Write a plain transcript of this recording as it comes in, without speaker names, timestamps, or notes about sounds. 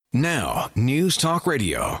Now, News Talk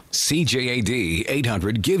Radio, CJAD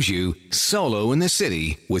 800 gives you Solo in the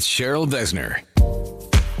City with Cheryl Vesner.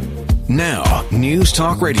 Now, News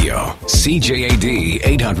Talk Radio, CJAD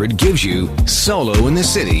 800 gives you Solo in the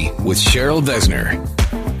City with Cheryl Vesner.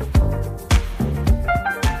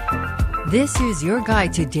 This is your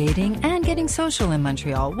guide to dating and getting social in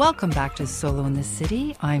Montreal. Welcome back to Solo in the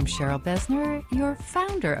City. I'm Cheryl Besner, your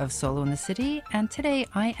founder of Solo in the City, and today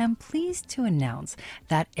I am pleased to announce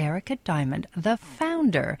that Erica Diamond, the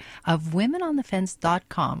founder of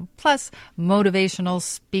WomenOnTheFence.com, plus motivational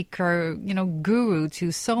speaker, guru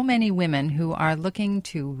to so many women who are looking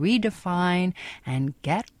to redefine and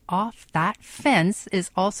get off that fence, is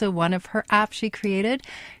also one of her apps she created.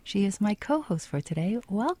 She is my co-host for today.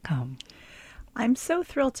 Welcome. I'm so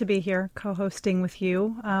thrilled to be here co-hosting with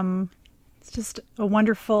you. It's just a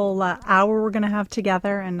wonderful hour we're going to have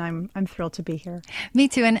together, and I'm thrilled to be here. Me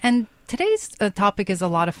too. And today's topic is a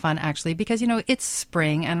lot of fun, actually, because, it's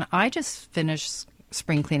spring, and I just finished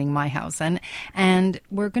spring cleaning my house, and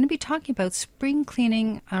we're going to be talking about spring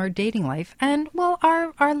cleaning our dating life and, well,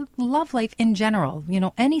 our love life in general,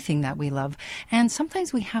 anything that we love. And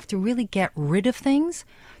sometimes we have to really get rid of things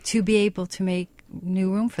to be able to make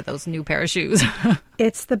new room for those new pair of shoes.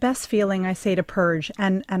 It's the best feeling, I say, to purge.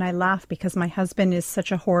 And I laugh because my husband is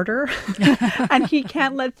such a hoarder and he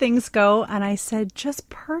can't let things go. And I said, just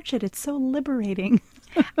purge it. It's so liberating.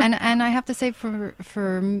 And I have to say,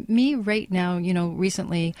 for me right now,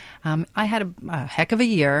 recently, I had a heck of a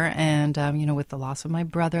year, and with the loss of my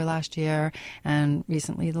brother last year, and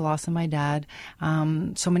recently the loss of my dad,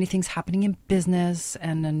 so many things happening in business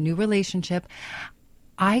and a new relationship.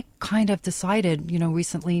 I kind of decided,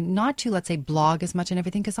 recently not to, let's say, blog as much and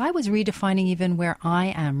everything, because I was redefining even where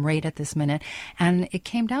I am right at this minute. And it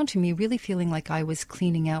came down to me really feeling like I was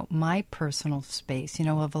cleaning out my personal space,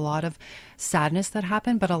 of a lot of sadness that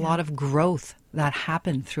happened, but a lot of growth that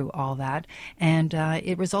happened through all that. And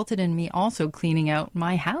it resulted in me also cleaning out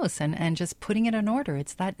my house and just putting it in order.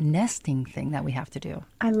 It's that nesting thing that we have to do.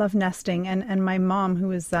 I love nesting. And my mom,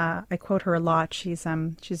 who is, I quote her a lot, she's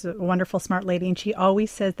a wonderful, smart lady. And she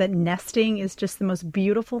always says that nesting is just the most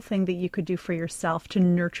beautiful thing that you could do for yourself, to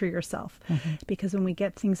nurture yourself. Mm-hmm. Because when we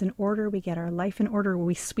get things in order, we get our life in order,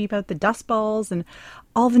 we sweep out the dust balls and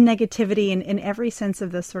all the negativity in every sense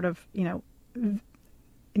of this sort of,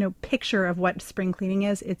 picture of what spring cleaning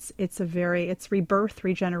is. It's rebirth,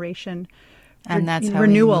 regeneration, and that's how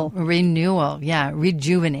renewal,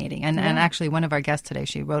 rejuvenating. And actually, one of our guests today,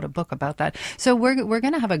 she wrote a book about that. So we're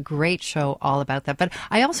going to have a great show all about that. But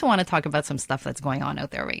I also want to talk about some stuff that's going on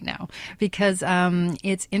out there right now, because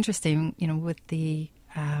it's interesting, with the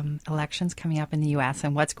elections coming up in the U.S.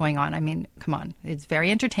 and what's going on. I mean, come on, it's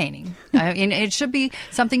very entertaining. I mean, it should be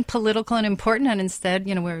something political and important, and instead,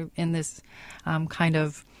 we're in this kind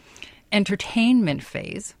of entertainment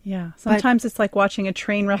phase. Yeah, sometimes it's like watching a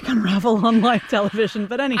train wreck unravel on live television,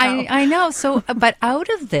 but anyhow. I know. So, but out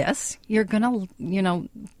of this, you're going to,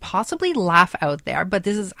 possibly laugh out there, but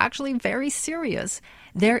this is actually very serious.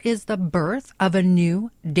 There is the birth of a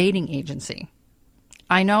new dating agency.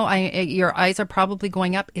 I know your eyes are probably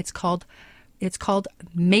going up. It's called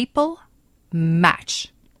Maple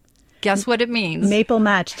Match. Guess what it means? Maple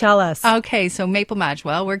Match. Tell us. Okay, so Maple Match.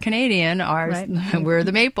 Well, we're Canadian. Right. We're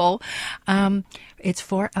the Maple. It's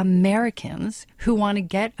for Americans who want to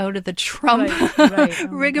get out of the Trump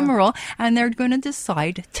rigmarole, and they're going to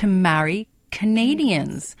decide to marry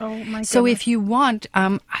Canadians. Oh my goodness. So if you want,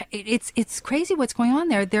 it's crazy what's going on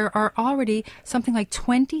there. There are already something like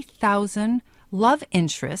 20,000 love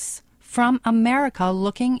interests from America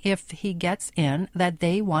looking, if he gets in, that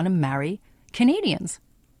they want to marry Canadians.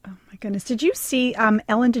 Oh my goodness. Did you see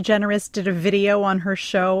Ellen DeGeneres did a video on her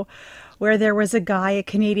show where there was a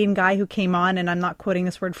Canadian guy who came on, and I'm not quoting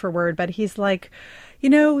this word for word, but he's like,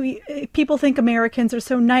 people think Americans are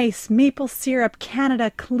so nice, maple syrup,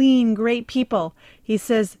 Canada, clean, great people. He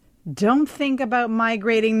says, don't think about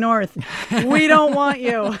migrating north. We don't want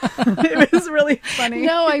you. It was really funny.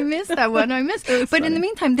 No, I missed that one. But funny. In the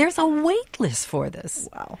meantime, there's a wait list for this.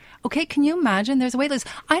 Wow. Okay, can you imagine? There's a wait list.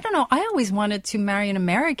 I don't know. I always wanted to marry an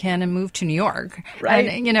American and move to New York. Right.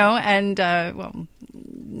 And, well,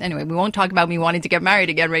 anyway, we won't talk about me wanting to get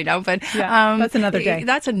married again right now, but that's another day.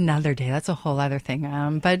 That's another day. That's a whole other thing.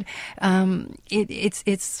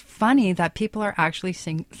 It's funny that people are actually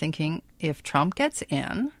thinking, if Trump gets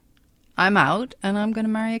in, I'm out and I'm going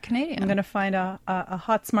to marry a Canadian. I'm going to find a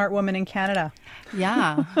hot, smart woman in Canada.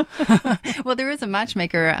 Yeah. Well, there is a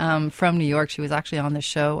matchmaker from New York. She was actually on the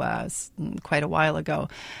show quite a while ago,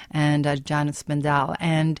 and Janet Spindell.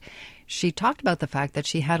 And she talked about the fact that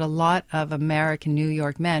she had a lot of American New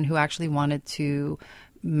York men who actually wanted to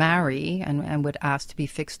marry and would ask to be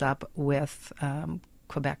fixed up with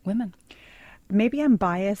Quebec women. Maybe I'm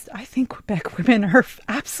biased. I think Quebec women are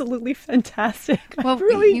absolutely fantastic. Well, I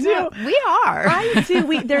really do. We are. I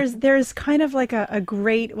do. There's kind of like a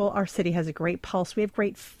great, well, our city has a great pulse. We have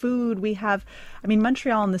great food.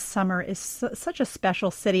 Montreal in the summer is such a special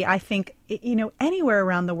city. I think, anywhere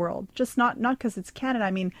around the world, just not because it's Canada.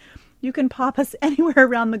 I mean, you can pop us anywhere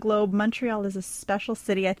around the globe. Montreal is a special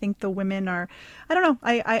city. I think the women are, I don't know.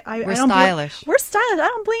 We're stylish. We're stylish. I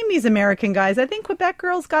don't blame these American guys. I think Quebec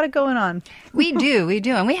girls got it going on. We do.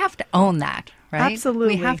 And we have to own that, right?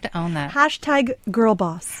 Absolutely. We have to own that. Hashtag girl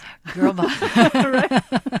boss. Girl boss.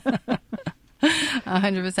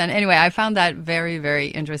 100%. Anyway, I found that very, very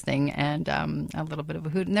interesting and a little bit of a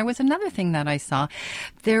hoot. And there was another thing that I saw.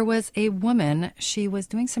 There was a woman, she was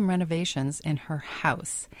doing some renovations in her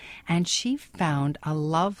house, and she found a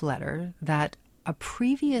love letter that a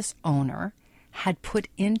previous owner had put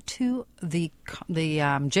into the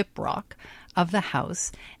gyprock of the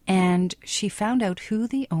house, and she found out who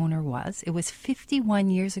the owner was. It was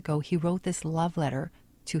 51 years ago he wrote this love letter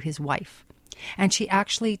to his wife. And she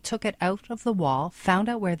actually took it out of the wall, found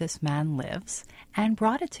out where this man lives, and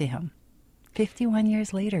brought it to him 51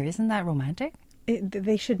 years later. Isn't that romantic?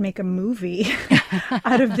 They should make a movie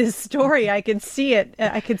out of this story. I could see it.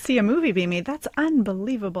 I could see a movie being made. That's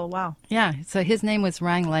unbelievable. Wow. Yeah. So his name was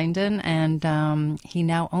Rang Langdon, and he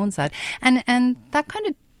now owns that. And that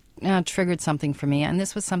kind of triggered something for me. And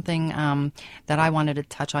this was something that I wanted to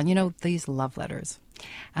touch on. These love letters.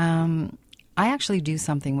 I actually do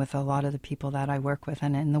something with a lot of the people that I work with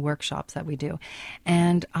and in the workshops that we do.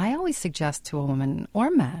 And I always suggest to a woman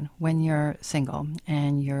or man, when you're single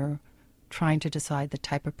and you're trying to decide the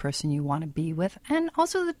type of person you want to be with and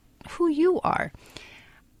also who you are,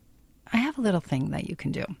 I have a little thing that you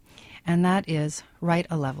can do, and that is write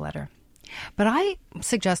a love letter. But I'm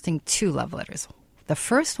suggesting 2 love letters. The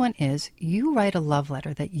first one is you write a love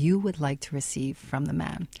letter that you would like to receive from the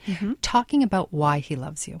man, talking about why he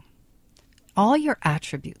loves you. All your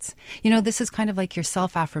attributes. This is kind of like your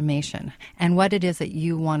self-affirmation and what it is that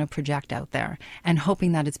you want to project out there and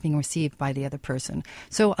hoping that it's being received by the other person.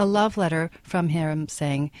 So a love letter from him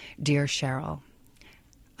saying, "Dear Cheryl,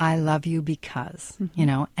 I love you because,"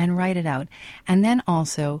 and write it out. And then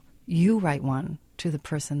also you write one to the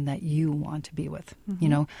person that you want to be with.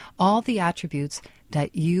 All the attributes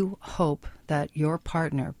that you hope that your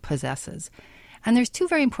partner possesses. And there's 2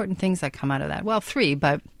 very important things that come out of that. Well, 3,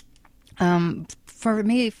 but for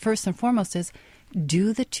me, first and foremost is,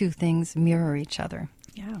 do the 2 things mirror each other?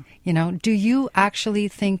 Yeah. Do you actually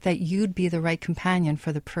think that you'd be the right companion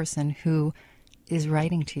for the person who is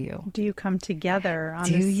writing to you? Do you come together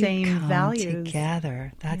on the same values? Do you come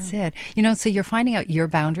together? That's it. So you're finding out your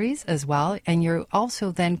boundaries as well, and you're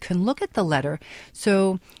also then can look at the letter.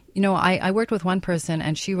 So, I worked with one person,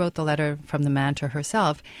 and she wrote the letter from the man to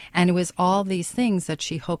herself, and it was all these things that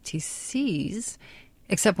she hoped he sees.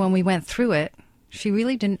 Except when we went through it, she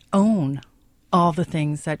really didn't own all the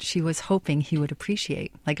things that she was hoping he would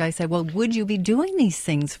appreciate. Like I said, well, would you be doing these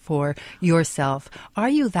things for yourself? Are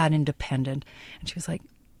you that independent? And she was like,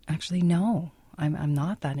 actually, no, I'm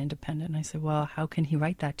not that independent. And I said, well, how can he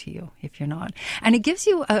write that to you if you're not? And it gives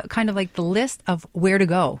you a kind of like the list of where to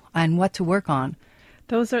go and what to work on.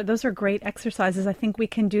 Those are great exercises. I think we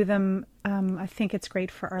can do them. I think it's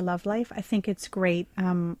great for our love life. I think it's great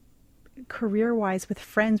career-wise, with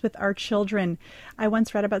friends, with our children. I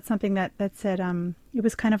once read about something that said it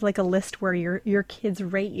was kind of like a list where your kids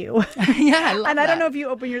rate you. Yeah, I love and that. I don't know if you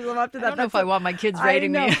open yourself up to that. I don't know if I want my kids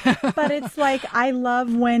rating me. But it's like, I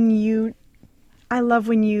love when you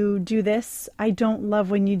do this. I don't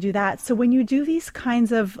love when you do that. So when you do these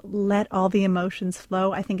kinds of let all the emotions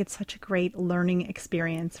flow, I think it's such a great learning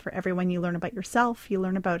experience for everyone. You learn about yourself. You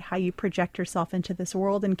learn about how you project yourself into this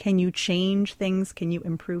world, and can you change things? Can you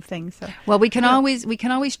improve things? So, well, we can always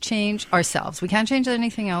change ourselves. We can't change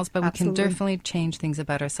anything else, but Absolutely. We can definitely change things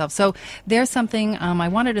about ourselves. So there's something I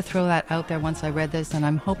wanted to throw that out there once I read this, and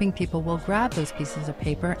I'm hoping people will grab those pieces of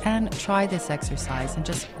paper and try this exercise and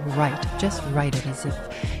just write it as if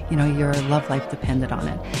your love life depended on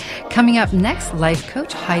it. Coming up next, life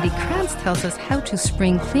coach Heidi Krantz tells us how to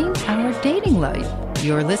spring clean our dating life.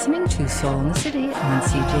 You're listening to Soul in the City on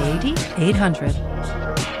CJAD 800.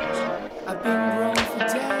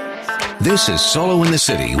 This is Solo in the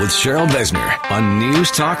City with Cheryl Besner on News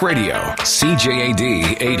Talk Radio,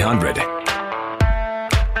 CJAD 800.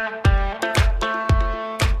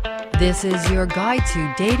 This is your guide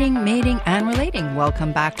to dating, mating, and relating.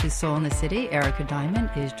 Welcome back to Soul in the City. Erica Diamond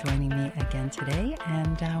is joining me again today,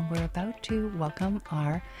 and we're about to welcome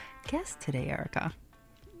our guest today, Erica.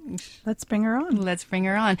 Let's bring her on. Let's bring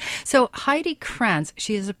her on. So Heidi Krantz,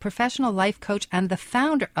 she is a professional life coach and the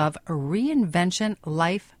founder of Reinvention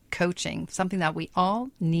Life Coaching, something that we all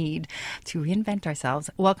need to reinvent ourselves.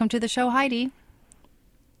 Welcome to the show, Heidi.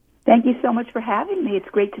 Thank you so much for having me. It's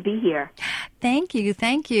great to be here. Thank you.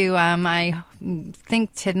 Thank you. I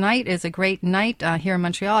think tonight is a great night here in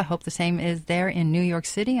Montreal. I hope the same is there in New York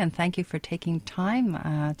City. And thank you for taking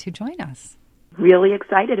time to join us. Really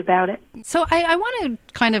excited about it. So I want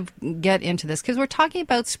to kind of get into this because we're talking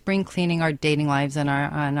about spring cleaning our dating lives and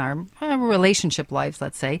our relationship lives,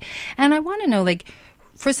 let's say. And I want to know, like,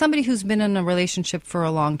 for somebody who's been in a relationship for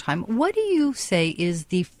a long time, what do you say is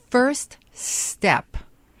the first step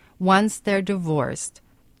once they're divorced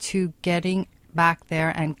to getting back there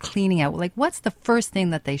and cleaning out? Like, what's the first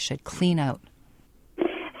thing that they should clean out?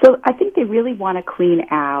 So I think they really want to clean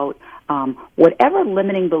out whatever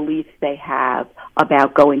limiting beliefs they have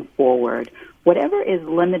about going forward, whatever is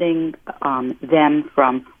limiting them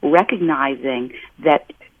from recognizing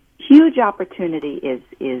that huge opportunity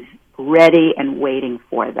is ready and waiting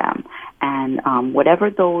for them. And whatever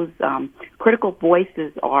those critical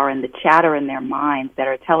voices are and the chatter in their minds that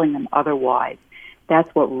are telling them otherwise,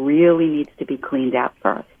 that's what really needs to be cleaned out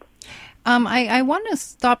first. I want to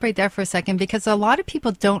stop right there for a second because a lot of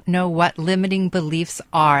people don't know what limiting beliefs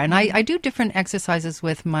are. And I do different exercises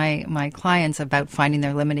with my clients about finding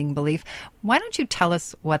their limiting belief. Why don't you tell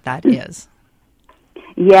us what that is?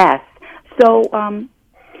 Yes. So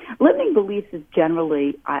limiting beliefs is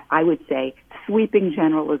generally, I would say, sweeping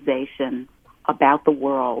generalizations about the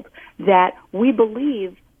world that we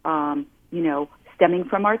believe, stemming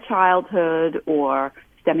from our childhood or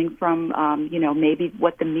stemming from, maybe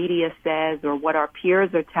what the media says or what our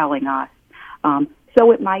peers are telling us.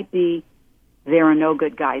 So it might be, there are no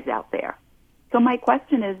good guys out there. So my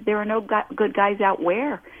question is, there are no good guys out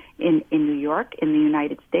where? In New York, in the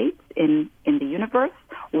United States, in the universe?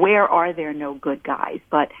 Where are there no good guys?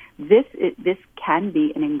 But this can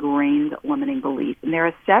be an ingrained limiting belief. And there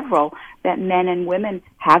are several that men and women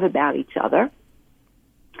have about each other.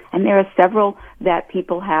 And there are several that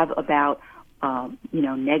people have about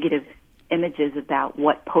negative images about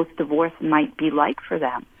what post-divorce might be like for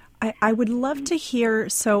them. I would love to hear,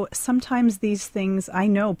 so sometimes these things I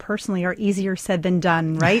know personally are easier said than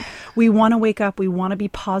done, right? We want to wake up, we want to be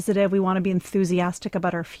positive, we want to be enthusiastic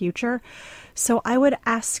about our future. So I would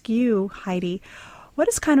ask you, Heidi, what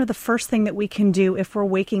is kind of the first thing that we can do if we're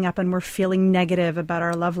waking up and we're feeling negative about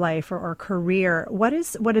our love life or our career? What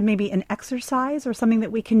is maybe an exercise or something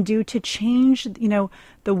that we can do to change, the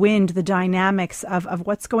wind, the dynamics of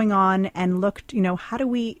what's going on and look, how do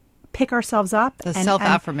we pick ourselves up? The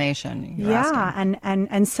self-affirmation.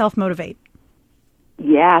 And self-motivate.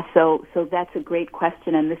 Yeah, so that's a great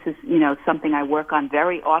question, and this is, something I work on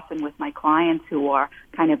very often with my clients who are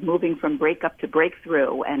kind of moving from breakup to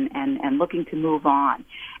breakthrough and looking to move on.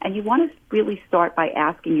 And you want to really start by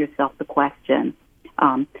asking yourself the question,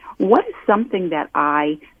 what is something that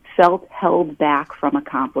I felt held back from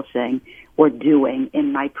accomplishing or doing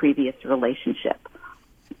in my previous relationship?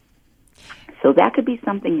 So that could be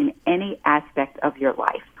something in any aspect of your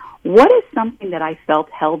life. What is something that I felt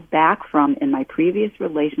held back from in my previous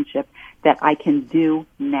relationship that I can do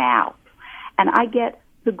now? And I get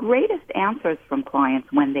the greatest answers from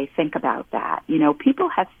clients when they think about that. People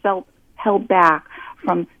have felt held back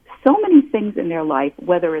from so many things in their life,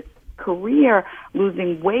 whether it's career,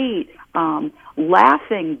 losing weight,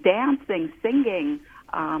 laughing, dancing, singing,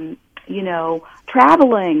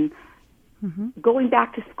 traveling, going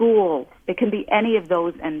back to school. It can be any of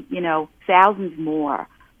those and, thousands more.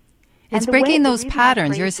 It's breaking those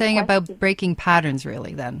patterns. You're saying about breaking patterns,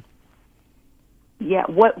 really, then. Yeah.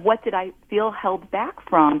 What did I feel held back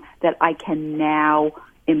from that I can now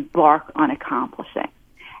embark on accomplishing?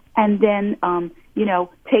 And then,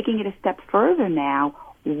 taking it a step further now,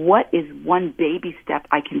 what is one baby step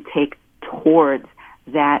I can take towards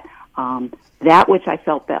that, that which I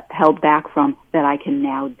felt held back from that I can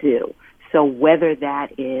now do? So whether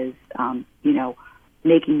that is,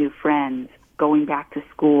 making new friends, going back to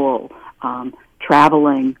school,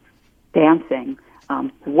 traveling, dancing,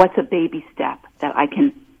 what's a baby step that I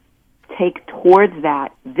can take towards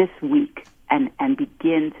that this week and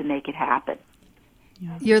begin to make it happen?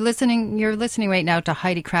 Yeah. You're listening right now to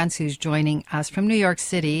Heidi Krantz, who's joining us from New York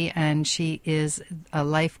City, and she is a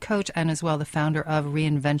life coach and as well the founder of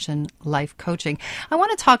Reinvention Life Coaching. I want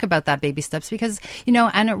to talk about that baby steps because, and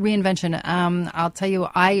at Reinvention, I'll tell you,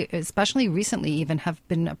 I especially recently even have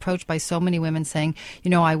been approached by so many women saying,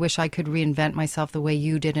 I wish I could reinvent myself the way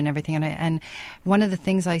you did and everything. And one of the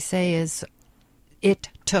things I say is, it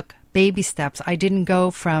took baby steps. I didn't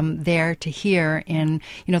go from there to here in,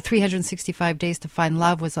 365 Days to Find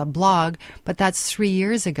Love was a blog, but that's 3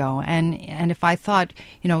 years ago. And if I thought,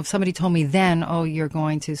 if somebody told me then, oh, you're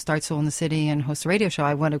going to start Soul in the City and host a radio show,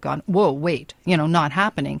 I would have gone, whoa, wait, not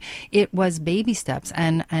happening. It was baby steps.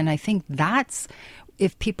 And I think that's,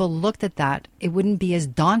 if people looked at that, it wouldn't be as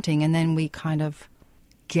daunting. And then we kind of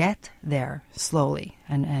get there slowly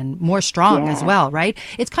and more strong as well, right?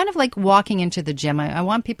 It's kind of like walking into the gym. I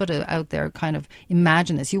want people to out there kind of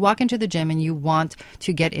imagine this. You walk into the gym and you want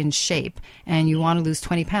to get in shape and you want to lose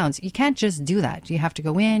 20 pounds. You can't just do that. You have to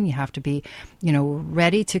go in, you have to be,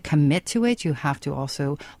 ready to commit to it. You have to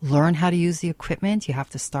also learn how to use the equipment. You have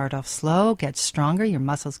to start off slow, get stronger. Your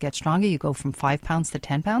muscles get stronger. You go from 5 pounds to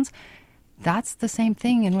 10 pounds. That's the same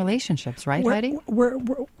thing in relationships, right, Heidi? We're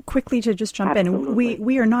quickly to just jump Absolutely. in.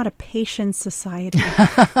 We are not a patient society.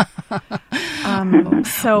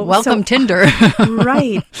 Welcome, Tinder.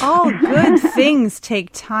 Right. All good things take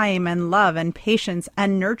time and love and patience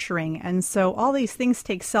and nurturing. And so all these things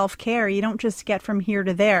take self-care. You don't just get from here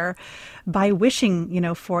to there by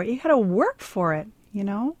wishing, for it. You got to work for it,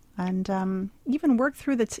 and even work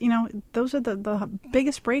through those are the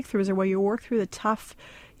biggest breakthroughs are where you work through the tough.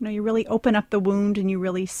 You really open up the wound and you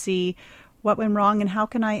really see what went wrong and how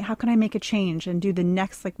can I make a change and do the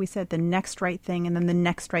next, like we said, the next right thing and then the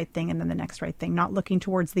next right thing and then the next right thing, not looking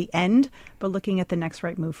towards the end, but looking at the next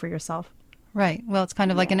right move for yourself. Right. Well, it's kind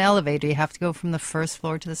of like an elevator. You have to go from the first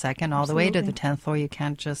floor to the second, all Absolutely. the way to the 10th floor. You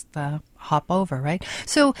can't just hop over, right?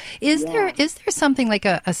 So is there something like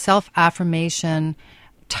a self-affirmation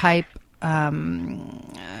type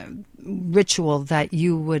ritual that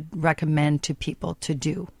you would recommend to people to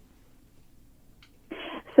do?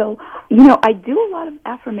 So, I do a lot of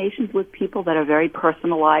affirmations with people that are very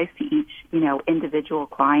personalized to each, individual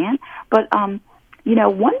client. But,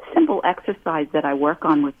 one simple exercise that I work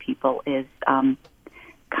on with people is kind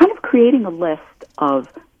of creating a list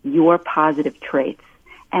of your positive traits.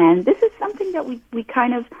 And this is something that we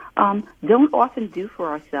kind of don't often do for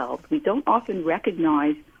ourselves. We don't often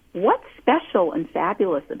recognize what's special and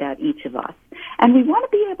fabulous about each of us. And we want to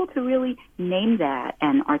be able to really name that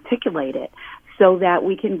and articulate it so that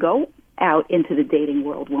we can go out into the dating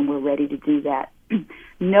world when we're ready to do that,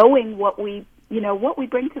 knowing what we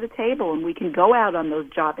bring to the table, and we can go out on those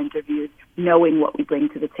job interviews knowing what we bring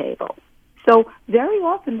to the table. So very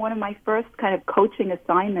often one of my first kind of coaching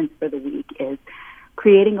assignments for the week is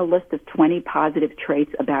creating a list of 20 positive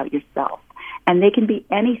traits about yourself. And they can be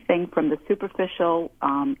anything from the superficial,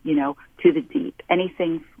 to the deep,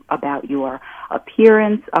 anything about your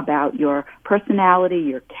appearance, about your personality,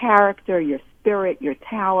 your character, your spirit, your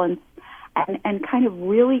talents, and kind of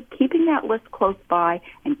really keeping that list close by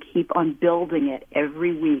and keep on building it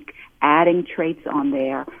every week, adding traits on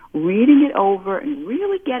there, reading it over, and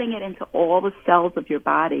really getting it into all the cells of your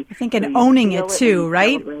body. I think and owning it too,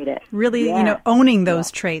 right? Really, owning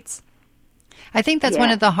those traits. I think that's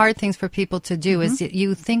one of the hard things for people to do is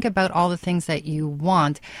you think about all the things that you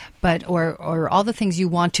want, but or all the things you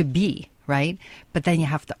want to be, right? But then you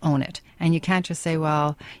have to own it. And you can't just say,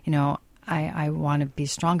 well, I want to be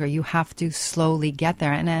stronger. You have to slowly get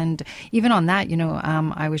there. And even on that,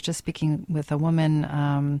 I was just speaking with a woman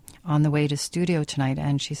on the way to studio tonight,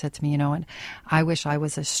 and she said to me, what, I wish I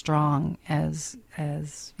was as strong as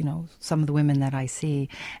some of the women that I see.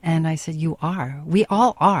 And I said, you are. We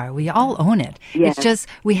all are. We all own it. Yes. It's just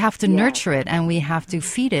we have to nurture it, and we have to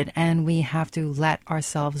feed it, and we have to let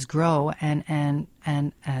ourselves grow. And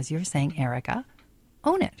as you're saying, Erica,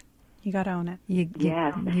 own it. You got to own it. You got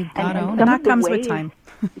to own it. And that comes with time.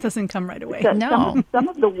 It doesn't come right away. No. Some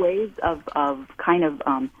of the ways of kind of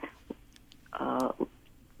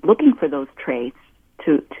looking for those traits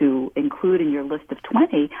to include in your list of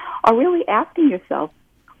 20 are really asking yourself,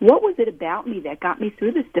 what was it about me that got me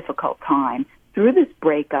through this difficult time, through this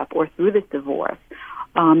breakup, or through this divorce?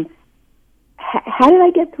 How did I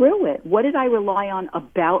get through it? What did I rely on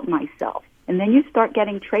about myself? And then you start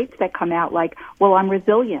getting traits that come out like, well, I'm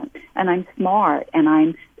resilient, and I'm smart, and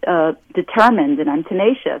I'm determined, and I'm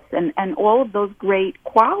tenacious, and all of those great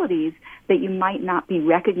qualities that you might not be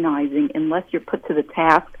recognizing unless you're put to the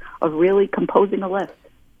task of really composing a list.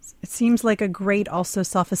 It seems like a great also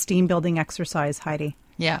self-esteem building exercise, Heidi.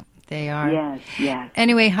 Yeah. They are. Yes.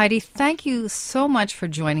 Anyway, Heidi, thank you so much for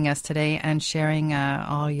joining us today and sharing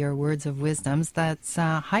all your words of wisdoms. That's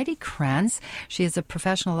Heidi Kranz. She is a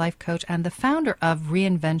professional life coach and the founder of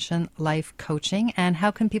Reinvention Life Coaching. And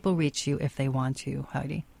how can people reach you if they want to,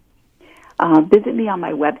 Heidi? Visit me on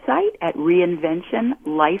my website at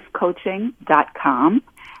reinventionlifecoaching.com.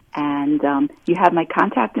 And you have my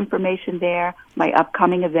contact information there, my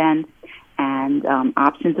upcoming events, and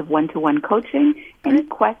options of one-to-one coaching. Any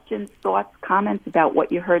questions, thoughts, comments about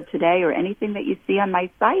what you heard today or anything that you see on my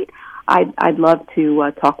site, I'd love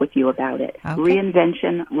to talk with you about it. Okay.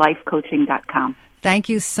 ReinventionLifeCoaching.com. Thank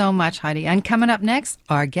you so much, Heidi. And coming up next,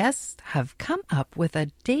 our guests have come up with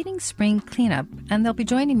a dating spring cleanup, and they'll be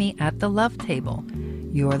joining me at the Love Table.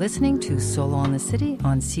 You're listening to Solo in the City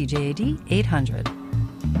on CJAD 800.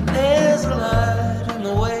 There's a light in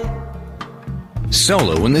the way.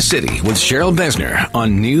 Solo in the City with Cheryl Besner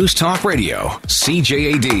on News Talk Radio,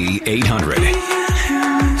 CJAD 800.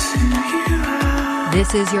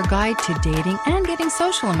 This is your guide to dating and getting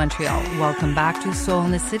social in Montreal. Welcome back to Soul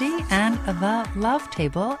in the City and the Love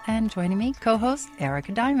Table. And joining me, co-host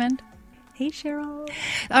Erica Diamond. Hey, Cheryl.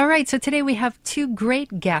 All right, so today we have two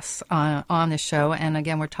great guests on the show. And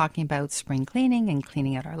again, we're talking about spring cleaning and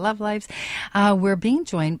cleaning out our love lives. We're being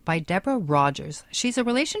joined by Deborah Rogers. She's a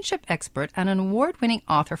relationship expert and an award-winning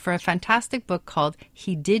author for a fantastic book called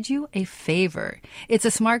He Did You a Favor. It's a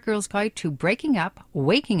smart girl's guide to breaking up,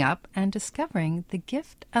 waking up, and discovering the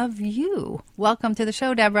gift of you. Welcome to the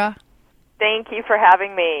show, Deborah. Thank you for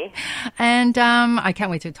having me. And I can't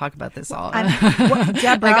wait to talk about this all.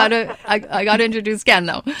 Deborah. I got to introduce Ken,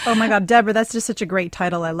 though. Oh, my God, Deborah, that's just such a great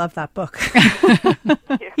title. I love that book.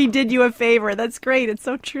 He did you a favor. That's great. It's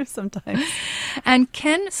so true sometimes. And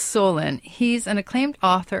Ken Solon, he's an acclaimed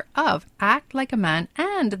author of Act Like a Man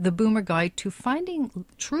and The Boomer Guide to Finding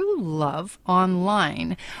True Love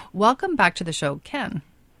Online. Welcome back to the show, Ken.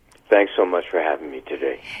 Thanks so much for having me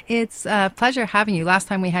today. It's a pleasure having you. Last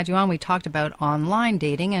time we had you on, we talked about online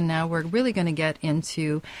dating, and now we're really going to get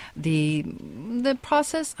into the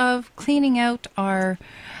process of cleaning out our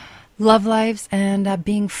love lives and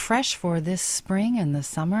being fresh for this spring and the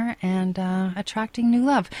summer and attracting new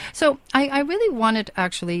love. So I really wanted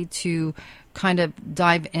actually to kind of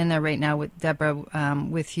dive in there right now with Deborah,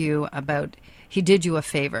 with you about He Did You a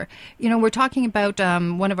Favor. You know, we're talking about,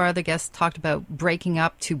 one of our other guests talked about breaking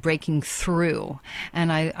up to breaking through.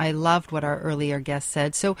 And I loved what our earlier guest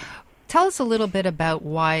said. So tell us a little bit about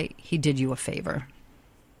why he did you a favor.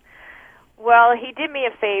 Well, he did me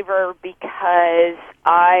a favor because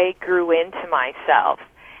I grew into myself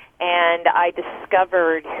and I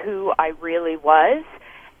discovered who I really was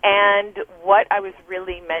and what I was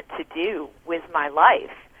really meant to do with my life.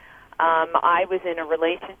 I was in a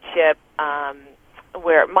relationship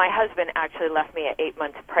where my husband actually left me at 8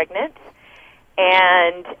 months pregnant.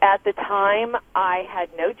 And at the time, I had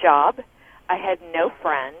no job, I had no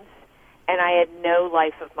friends, and I had no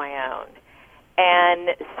life of my own.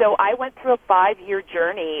 And so I went through a 5-year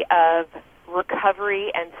journey of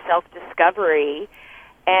recovery and self-discovery,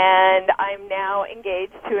 and I'm now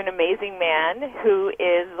engaged to an amazing man who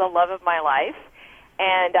is the love of my life,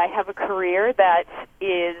 and I have a career that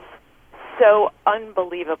is so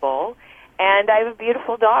unbelievable, and I have a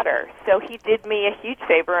beautiful daughter. So he did me a huge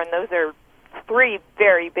favor, and those are 3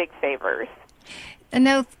 very big favors. And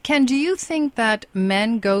now, Ken, do you think that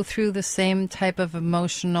men go through the same type of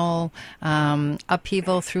emotional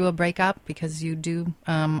upheaval through a breakup? Because you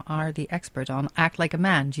are the expert on Act Like a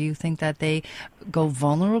Man. Do you think that they go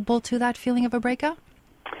vulnerable to that feeling of a breakup?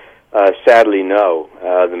 Sadly, no.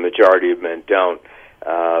 The majority of men don't.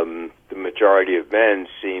 The majority of men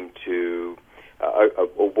seem to... a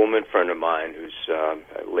woman friend of mine who's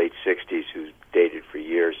late 60s, who's dated for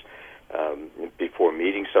years, before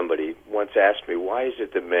meeting somebody, once asked me, why is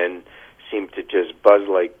it that men seem to just buzz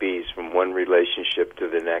like bees from one relationship to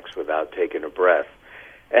the next without taking a breath?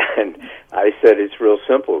 And I said it's real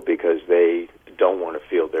simple, because they don't want to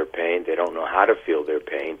feel their pain. They don't know how to feel their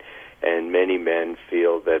pain. And many men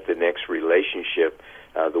feel that the next relationship,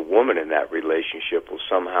 the woman in that relationship, will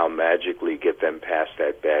somehow magically get them past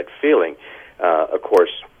that bad feeling. Of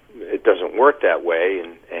course, it doesn't work that way,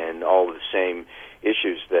 and all the same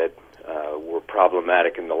issues that were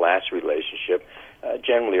problematic in the last relationship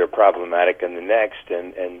generally are problematic in the next,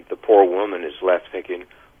 and the poor woman is left thinking,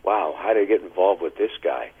 wow, how did I get involved with this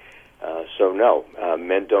guy? So no,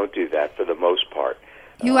 men don't do that for the most part.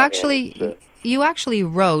 You actually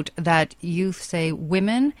wrote that you say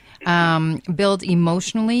women build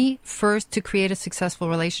emotionally first to create a successful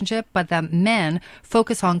relationship, but that men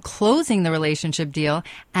focus on closing the relationship deal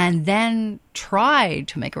and then try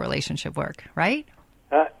to make a relationship work, right?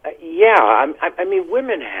 Yeah, I mean,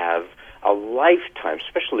 women have a lifetime,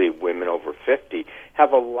 especially women over 50,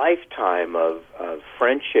 have a lifetime of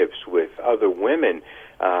friendships with other women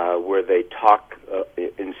where they talk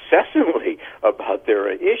incessantly about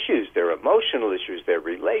their issues, their emotional issues, their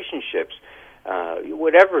relationships,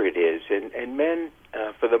 whatever it is. And men,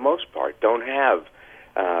 for the most part, don't have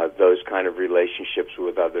those kind of relationships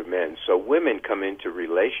with other men. So women come into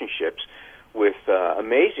relationships with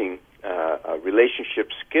amazing relationship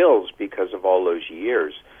skills because of all those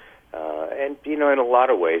years. And, you know, in a lot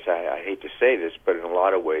of ways, I hate to say this, but in a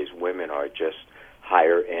lot of ways, women are just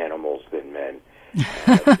higher animals than men.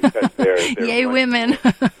 Because they're Yay, women.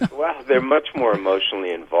 Well, they're much more emotionally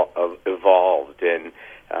evolved. And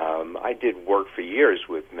I did work for years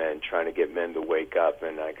with men, trying to get men to wake up.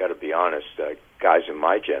 And I got to be honest, guys in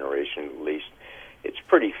my generation at least, it's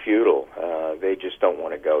pretty futile. They just don't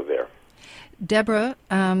want to go there. Deborah,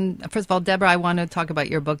 first of all, Deborah, I want to talk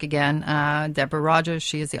about your book again. Deborah Rogers,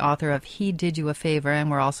 she is the author of He Did You a Favor,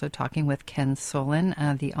 and we're also talking with Ken Solon,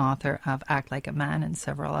 the author of Act Like a Man and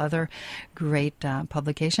several other great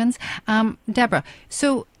publications. Deborah,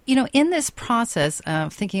 so, you know, in this process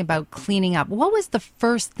of thinking about cleaning up, what was the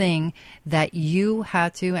first thing that you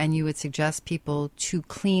had to, and you would suggest people to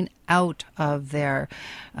clean out of their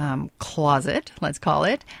closet, let's call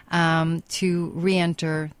it, to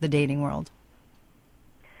re-enter the dating world?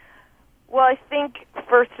 Well, I think,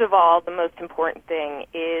 first of all, the most important thing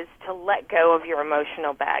is to let go of your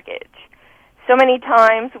emotional baggage. So many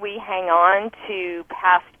times we hang on to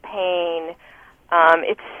past pain.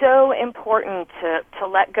 It's so important to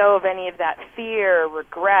let go of any of that fear,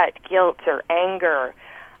 regret, guilt, or anger,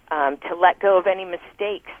 to let go of any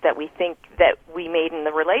mistakes that we think that we made in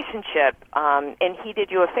the relationship. And He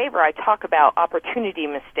Did You a Favor, I talk about opportunity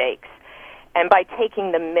mistakes. And by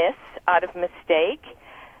taking the miss out of mistake,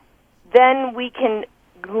 then we can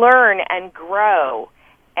learn and grow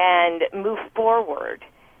and move forward,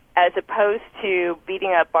 as opposed to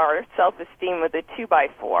beating up our self-esteem with a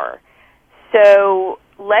 2x4. So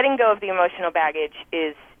letting go of the emotional baggage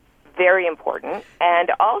is very important.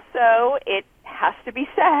 And also, it has to be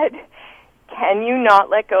said, can you not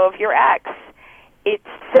let go of your ex? It's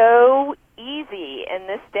so easy in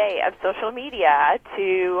this day of social media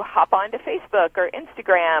to hop onto Facebook or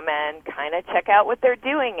Instagram and kind of check out what they're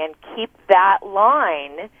doing and keep that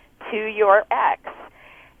line to your ex.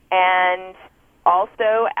 And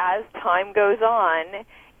also, as time goes on,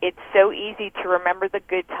 it's so easy to remember the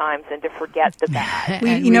good times and to forget the bad.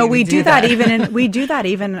 We do that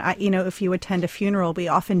even if you attend a funeral, we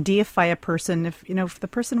often deify a person. If the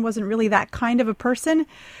person wasn't really that kind of a person,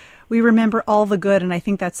 we remember all the good, and I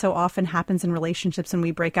think that so often happens in relationships when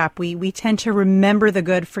we break up. We tend to remember the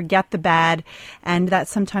good, forget the bad, and that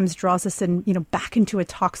sometimes draws us back into a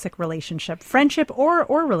toxic relationship, friendship or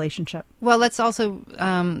relationship. Well, let's also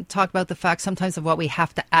talk about the fact sometimes of what we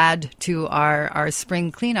have to add to our spring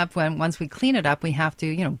cleanup. Once we clean it up, we have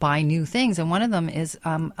to buy new things, and one of them is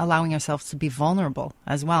allowing ourselves to be vulnerable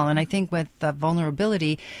as well. And I think with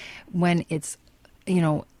vulnerability, when it's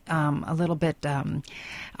a little bit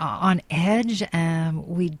on edge,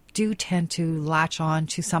 we do tend to latch on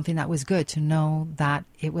to something that was good, to know that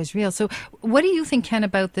it was real. So what do you think, Ken,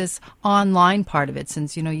 about this online part of it?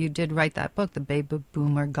 Since, you did write that book, The Baby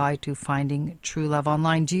Boomer Guide to Finding True Love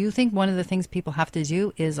Online. Do you think one of the things people have to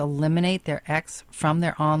do is eliminate their ex from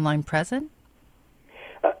their online presence?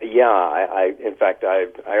 In fact,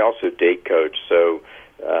 I also date coach. So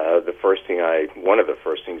one of the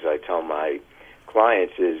first things I tell my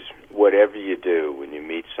clients is, whatever you do when you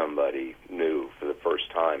meet somebody new for the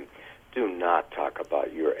first time, do not talk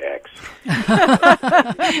about your ex.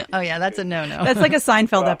 Oh, yeah, that's a no-no. That's like a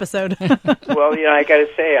Seinfeld episode. Well, I got to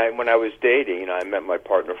say, when I was dating, I met my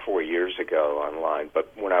partner 4 years ago online,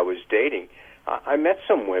 but when I was dating, I met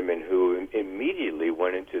some women who immediately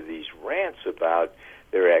went into these rants about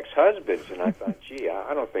their ex-husbands, and I thought, gee,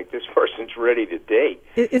 I don't think this person's ready to date.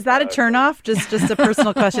 Is that a turnoff? Just a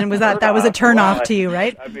personal question. That was a turnoff to you,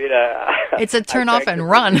 right? I mean, it's a turnoff and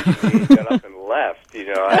run. He got up and left.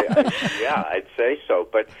 I'd say so.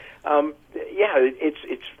 But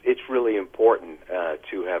it's really important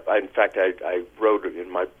to have. In fact, I wrote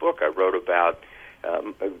in my book. I wrote about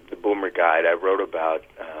the Boomer Guide. I wrote about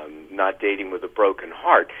not dating with a broken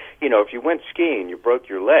heart. If you went skiing, you broke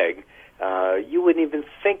your leg. You wouldn't even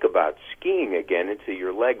think about skiing again until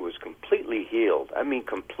your leg was completely healed. I mean,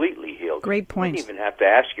 completely healed. Great point. You wouldn't even have to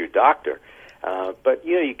ask your doctor. But,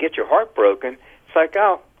 you get your heart broken. It's like,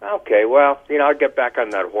 oh, okay, well, I'll get back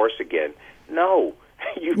on that horse again. No,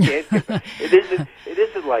 you can't. It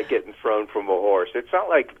isn't like getting thrown from a horse. It's not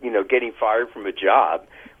like, getting fired from a job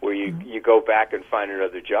where you go back and find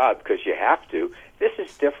another job because you have to. This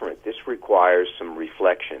is different. This requires some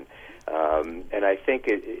reflection. And I think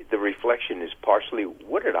the reflection is partially,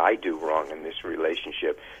 what did I do wrong in this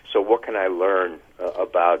relationship? So what can I learn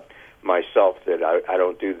about myself that I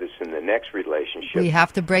don't do this in the next relationship? We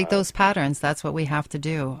have to break those patterns. That's what we have to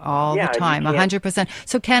do all the time, 100%.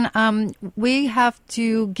 So Ken, we have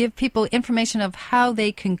to give people information of how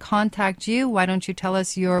they can contact you. Why don't you tell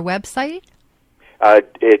us your website?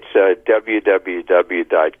 It's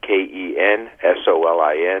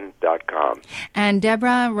www.kensolin.com. And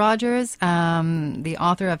Deborah Rogers, the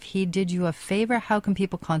author of He Did You a Favor, how can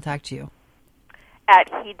people contact you?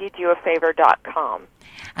 At hedidyouafavor.com.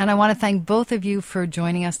 And I want to thank both of you for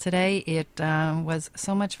joining us today. It was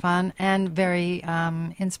so much fun and very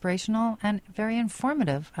inspirational and very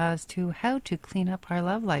informative as to how to clean up our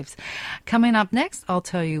love lives. Coming up next, I'll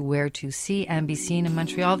tell you where to see and be seen in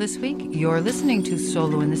Montreal this week. You're listening to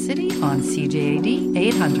Solo in the City on CJAD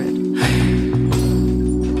 800.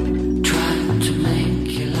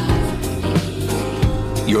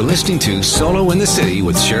 You're listening to Solo in the City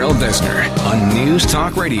with Cheryl Besner on News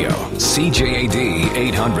Talk Radio, CJAD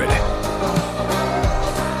 800.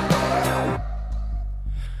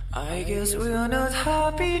 I guess we're not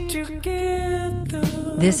happy together.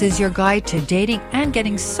 This is your guide to dating and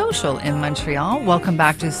getting social in Montreal. Welcome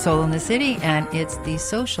back to Solo in the City, and it's the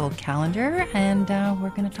social calendar, and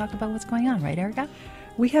we're going to talk about what's going on, right, Erica?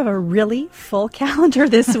 We have a really full calendar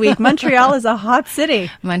this week. Montreal is a hot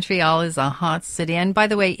city. Montreal is a hot city. And by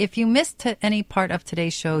the way, if you missed any part of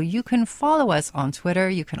today's show, you can follow us on Twitter.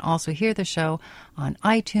 You can also hear the show on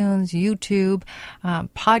iTunes, YouTube.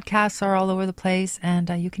 Podcasts are all over the place. And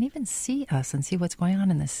you can even see us and see what's going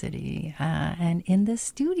on in the city and in the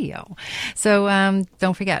studio. So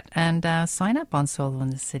don't forget and sign up on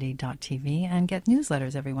solointhecity.tv and get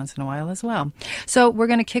newsletters every once in a while as well. So we're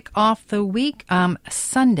going to kick off the week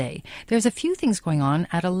Sunday. There's a few things going on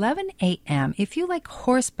at 11 a.m. If you like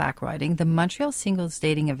horseback riding, the Montreal Singles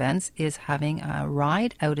Dating Events is having a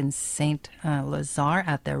ride out in St. Lazare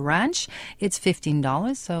at their ranch. It's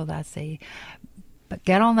 $15, so that's but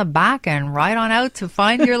get on the back and ride on out to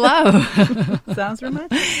find your love. Sounds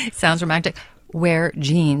romantic. Sounds romantic. Wear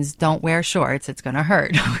jeans. Don't wear shorts. It's going to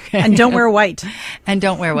hurt. Okay? And don't wear white. And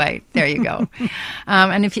don't wear white. There you go.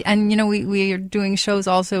 We are doing shows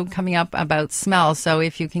also coming up about smell. So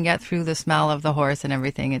if you can get through the smell of the horse and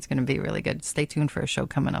everything, it's going to be really good. Stay tuned for a show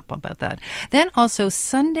coming up about that. Then also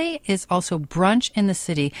Sunday is also Brunch in the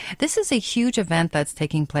City. This is a huge event that's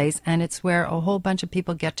taking place, and it's where a whole bunch of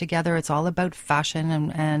people get together. It's all about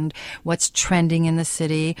fashion and what's trending in the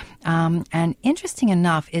city. And interesting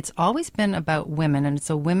enough, it's always been about women, and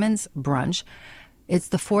it's a women's brunch. It's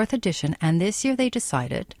the 4th edition, and this year they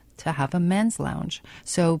decided to have a men's lounge.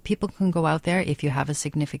 So people can go out there. If you have a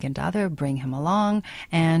significant other, bring him along.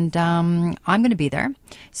 And I'm going to be there.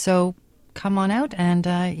 So come on out, and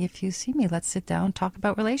if you see me, let's sit down and talk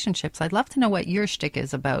about relationships. I'd love to know what your shtick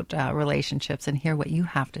is about relationships and hear what you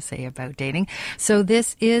have to say about dating. So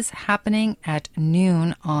this is happening at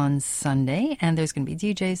noon on Sunday, and there's going to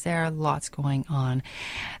be DJs there, lots going on.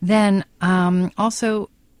 Then also,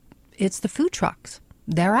 it's the food trucks.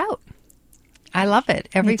 They're out. I love it.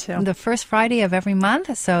 The first Friday of every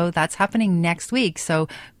month. So that's happening next week. So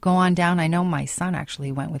go on down. I know my son actually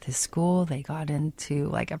went with his school. They got into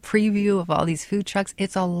like a preview of all these food trucks.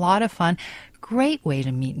 It's a lot of fun. Great way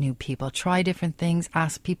to meet new people. Try different things.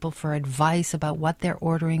 Ask people for advice about what they're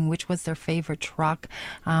ordering, which was their favorite truck.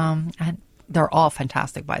 And they're all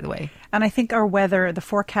fantastic, by the way. And I think our weather, the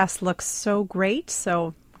forecast looks so great.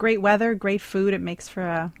 So great weather, great food. It makes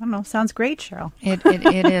for sounds great, Cheryl.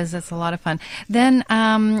 It is. It's a lot of fun. Then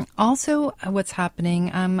also what's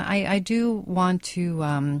happening, I do want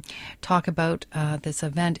to talk about this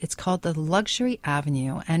event. It's called the Luxury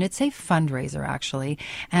Avenue, and it's a fundraiser, actually.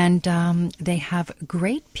 And they have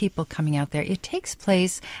great people coming out there. It takes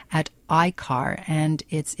place at ICAR, and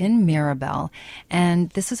it's in Mirabel. And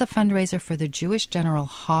this is a fundraiser for the Jewish General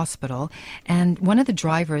Hospital. And one of the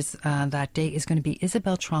drivers that day is going to be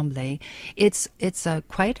Isabelle Tremblay. It's a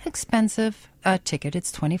quite expensive ticket.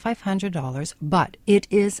 It's $2,500, but it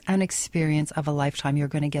is an experience of a lifetime. You're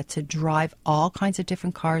going to get to drive all kinds of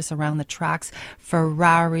different cars around the tracks,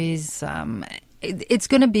 Ferraris, it's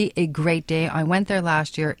going to be a great day. I went there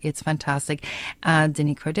last year. It's fantastic.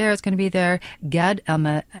 Denis Coderre is going to be there. Gad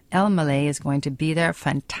Elmaleh is going to be there.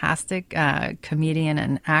 Fantastic comedian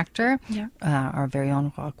and actor. Yeah. Our very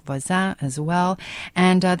own Roch Voisin as well.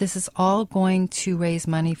 And this is all going to raise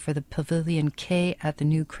money for the Pavilion K at the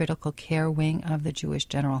new critical care wing of the Jewish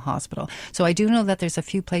General Hospital. So I do know that there's a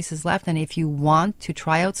few places left. And if you want to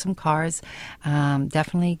try out some cars,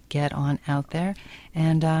 definitely get on out there.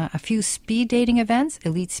 And a few speed dating events.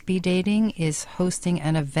 Elite Speed Dating is hosting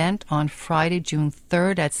an event on Friday, June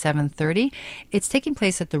 3rd at 7:30. It's taking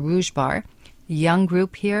place at the Rouge Bar. Young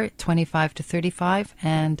group here, 25 to 35,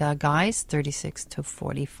 and guys, 36 to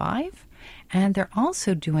 45. And they're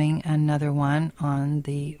also doing another one on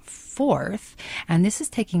the 4th. And this is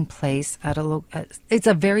taking place at it's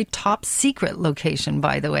a very top secret location,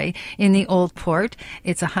 by the way, in the Old Port.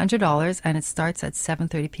 It's $100 and it starts at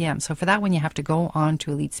 7:30 p.m. So for that one, you have to go on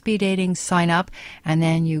to Elite Speed Dating, sign up, and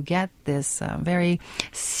then you get this very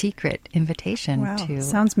secret invitation. Wow, to...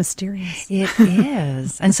 sounds mysterious. It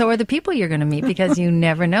is. And so are the people you're going to meet, because you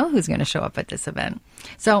never know who's going to show up at this event.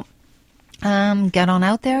 So get on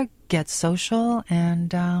out there, get social,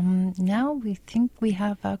 and now we think we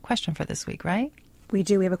have a question for this week, right? We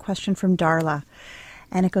do. We have a question from Darla.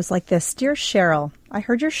 And it goes like this. Dear Cheryl, I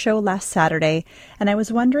heard your show last Saturday, and I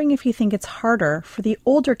was wondering if you think it's harder for the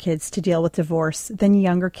older kids to deal with divorce than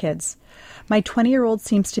younger kids. My 20-year-old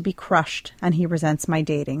seems to be crushed, and he resents my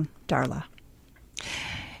dating. Darla.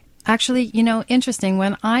 Actually, interesting.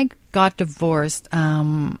 When I got divorced,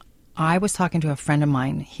 I was talking to a friend of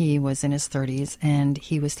mine. He was in his 30s, and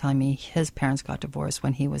he was telling me his parents got divorced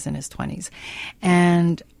when he was in his 20s.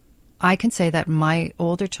 And I can say that my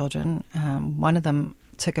older children, one of them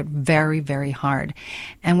took it very, very hard.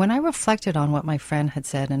 And when I reflected on what my friend had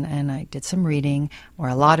said, and I did some reading, or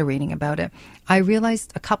a lot of reading about it, I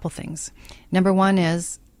realized a couple things. Number one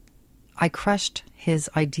is I crushed his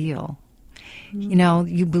ideal.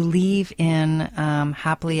 You believe in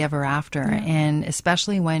happily ever after. Yeah. And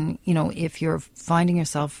especially when, if you're finding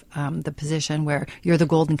yourself the position where you're the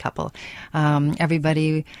golden couple,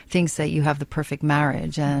 everybody thinks that you have the perfect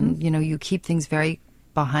marriage, and, you keep things very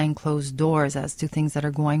behind closed doors as to things that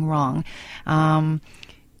are going wrong.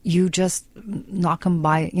 You just knock them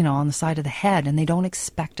by, on the side of the head, and they don't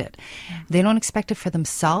expect it. Yeah. They don't expect it for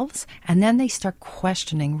themselves, and then they start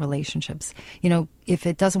questioning relationships. If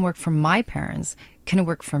it doesn't work for my parents, can it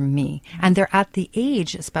work for me? Yeah. And they're at the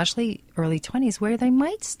age, especially early 20s, where they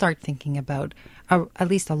might start thinking about at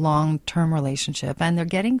least a long-term relationship, and they're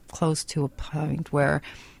getting close to a point where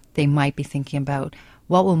they might be thinking about,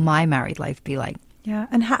 what will my married life be like? Yeah.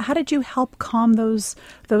 And how did you help calm those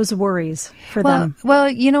worries for them? Well,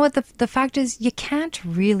 you know what? The fact is, you can't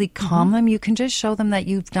really calm them. You can just show them that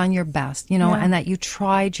you've done your best, and that you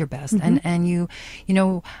tried your best. And you,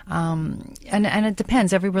 and it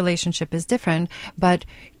depends. Every relationship is different. But,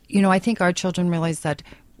 I think our children realize that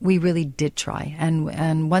we really did try.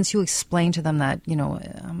 And once you explain to them that,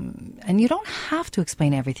 and you don't have to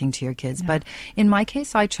explain everything to your kids, but in my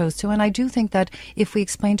case, I chose to. And I do think that if we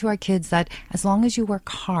explain to our kids that as long as you work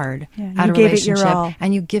hard at a relationship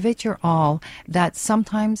and you give it your all, that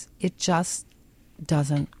sometimes it just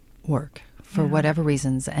doesn't work for whatever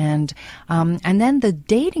reasons. And then the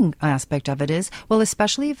dating aspect of it is, well,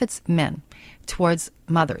 especially if it's men towards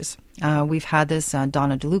mothers. We've had this,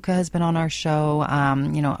 Donna DeLuca has been on our show,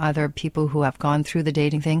 other people who have gone through the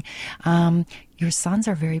dating thing. Your sons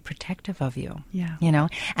are very protective of you,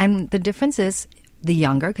 and the difference is the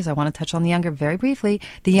younger, because I want to touch on the younger very briefly,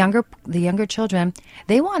 the younger children,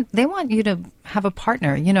 they want you to have a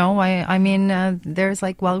partner, I mean, there's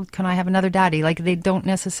like, well, can I have another daddy? Like, they don't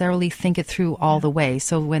necessarily think it through all the way.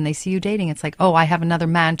 So when they see you dating, it's like, oh, I have another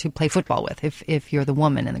man to play football with if you're the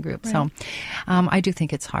woman in the group. Right. So I do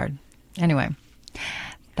think it's hard. Anyway,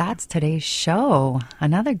 that's today's show.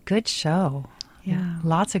 Another good show. Yeah.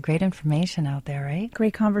 Lots of great information out there, right?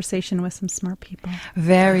 Great conversation with some smart people.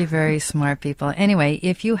 Very, very smart people. Anyway,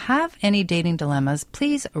 if you have any dating dilemmas,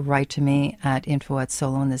 please write to me at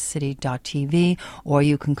info@solointhecity.tv, or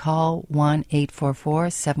you can call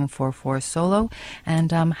 1-844-744-SOLO.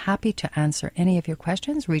 And I'm happy to answer any of your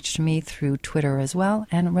questions. Reach to me through Twitter as well.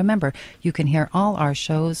 And remember, you can hear all our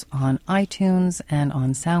shows on iTunes and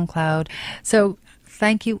on SoundCloud. So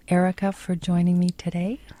thank you, Erica, for joining me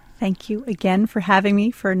today. Thank you again for having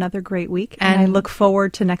me for another great week. And I look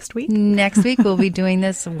forward to next week. Next week, we'll be doing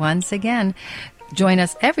this once again. Join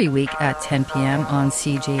us every week at 10 p.m. on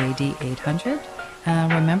CJAD 800.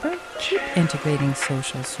 Remember, keep integrating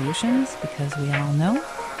social solutions, because we all know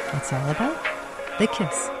it's all about the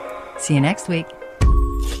kiss. See you next week.